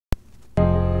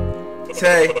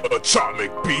Tay.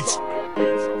 Atomic Beats.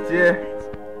 Yeah.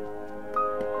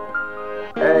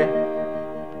 Hey.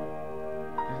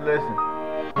 Just listen.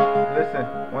 Listen.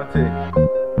 One take.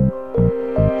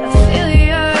 A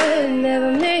failure,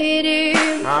 never made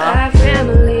it. Our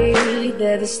family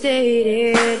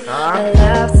devastated. A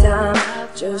lifetime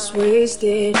just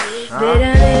wasted.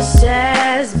 Bitterness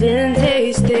has been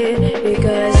tasted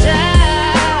because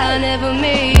I never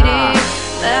made it.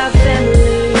 Our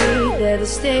family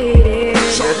devastated.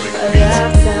 A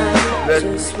lifetime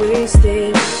just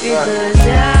wasted because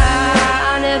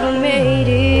I never made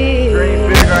it. Dream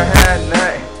big or had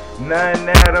nothing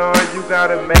at all. You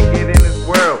gotta make it in this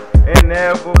world. And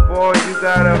never fall, you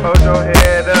gotta hold your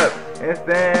head up and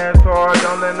stand tall.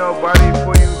 Don't let nobody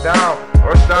pull you down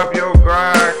or stop your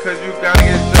grind, cause you gotta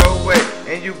get your way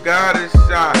and you gotta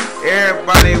shine.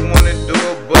 Everybody wanna do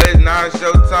it, but it's not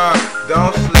your time.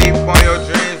 Don't sleep on your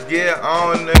dreams, get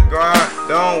on the grind.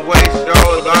 Don't waste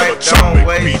your life, don't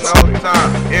waste no time.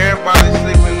 Everybody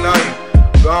sleeping on you,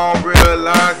 gon'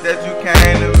 realize that you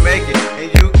came to make it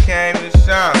and you came to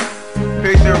shine.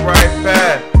 Pick the right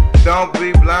path, don't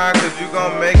be blind, cause you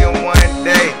gon' make it one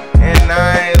day. And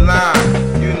I ain't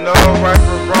lying, you know right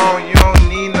from wrong, you don't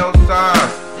need no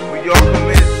signs. We all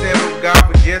commit sin, but God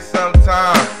forget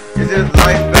sometimes. It's just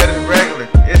life that is regular,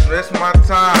 it's just my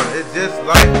time. It's just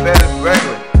life that is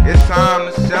regular, it's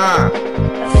time to shine.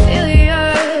 A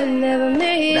failure, never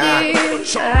made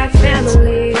it. Our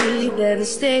family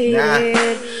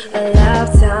devastated. A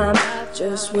lifetime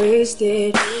just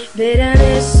wasted.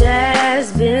 Bitterness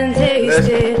has been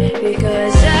tasted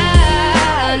because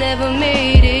I never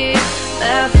made it.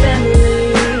 Our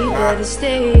family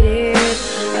devastated.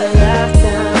 A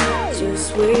lifetime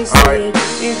just wasted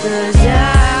because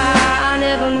I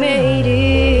never made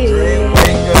it. Dream,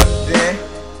 wake up then,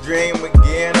 dream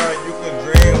again, or you can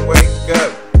dream, wake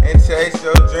up and chase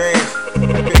your dreams.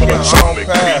 Pick your own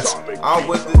path. I'm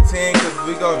with the team, cause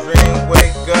we gon' dream,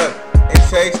 wake up and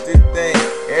chase the thing.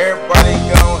 Everybody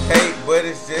gon' hate, but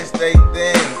it's just they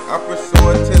thing. I'm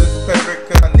pursuing to this paper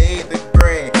cause I need the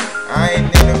green. I ain't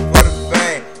in it for the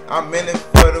fame, I'm in it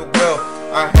for the wealth.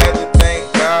 I had to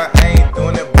thank God, I ain't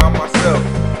doing it by myself.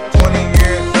 20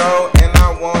 years old and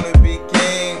I wanna be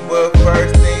king, but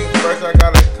first thing first, I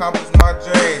gotta accomplish my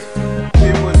dreams.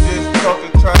 People just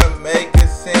talking, trying to make it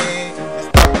seem to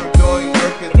stop them doing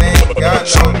good cause they ain't got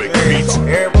no dreams.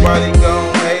 Everybody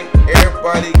gon' hate,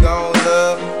 everybody gon'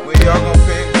 love. We all gon'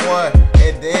 pick one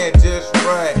and then just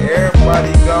run.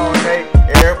 Everybody gon' hate,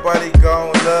 everybody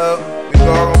gon' love. We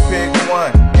all gon' pick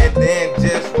one and then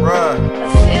just run. A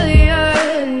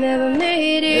failure, never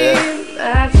made it.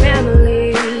 Our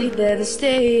family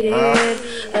devastated.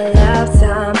 A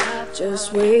lifetime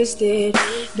just wasted.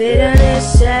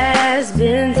 Bitterness has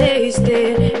been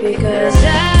tasted because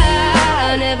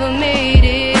I never made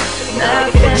it.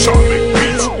 Our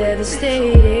family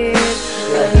devastated.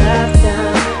 A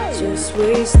lifetime just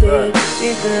wasted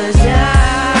because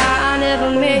I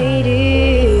never made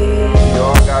it. We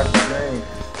all got dreams,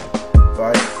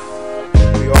 but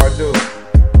we all do.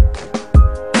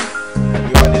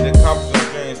 We all need to accomplish those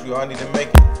dreams. We all need to make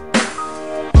it.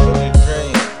 So your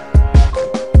dream,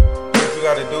 what you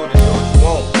gotta do to do what you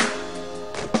want.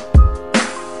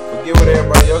 Forget what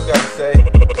everybody else got to say.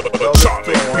 Don't listen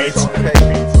to them, right? Don't take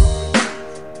it.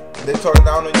 They talking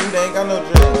down on you, they ain't got no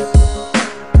dreams.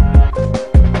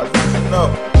 I just want you to know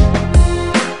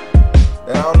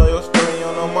that I don't know your story, you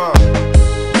don't know mine.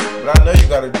 But I know you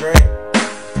got a dream.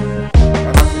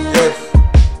 And I suggest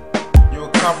you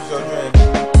accomplish your dream.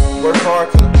 Work hard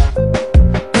to.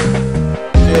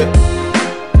 Yeah.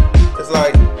 It's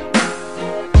like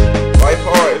life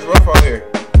hard, it's rough out here.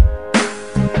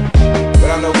 But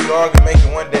I know we all can make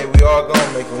it one day. We all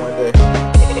gonna make it one day.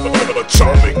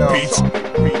 Atomic Beats. A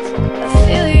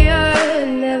failure,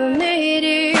 never made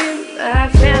it. Our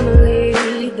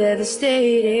family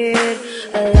devastated.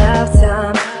 A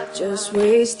lifetime just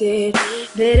wasted.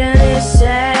 Bitterness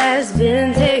has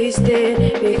been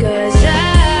tasted because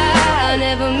I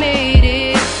never made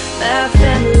it. Our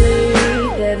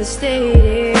family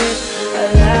devastated. A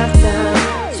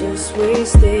lifetime just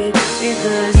wasted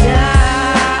because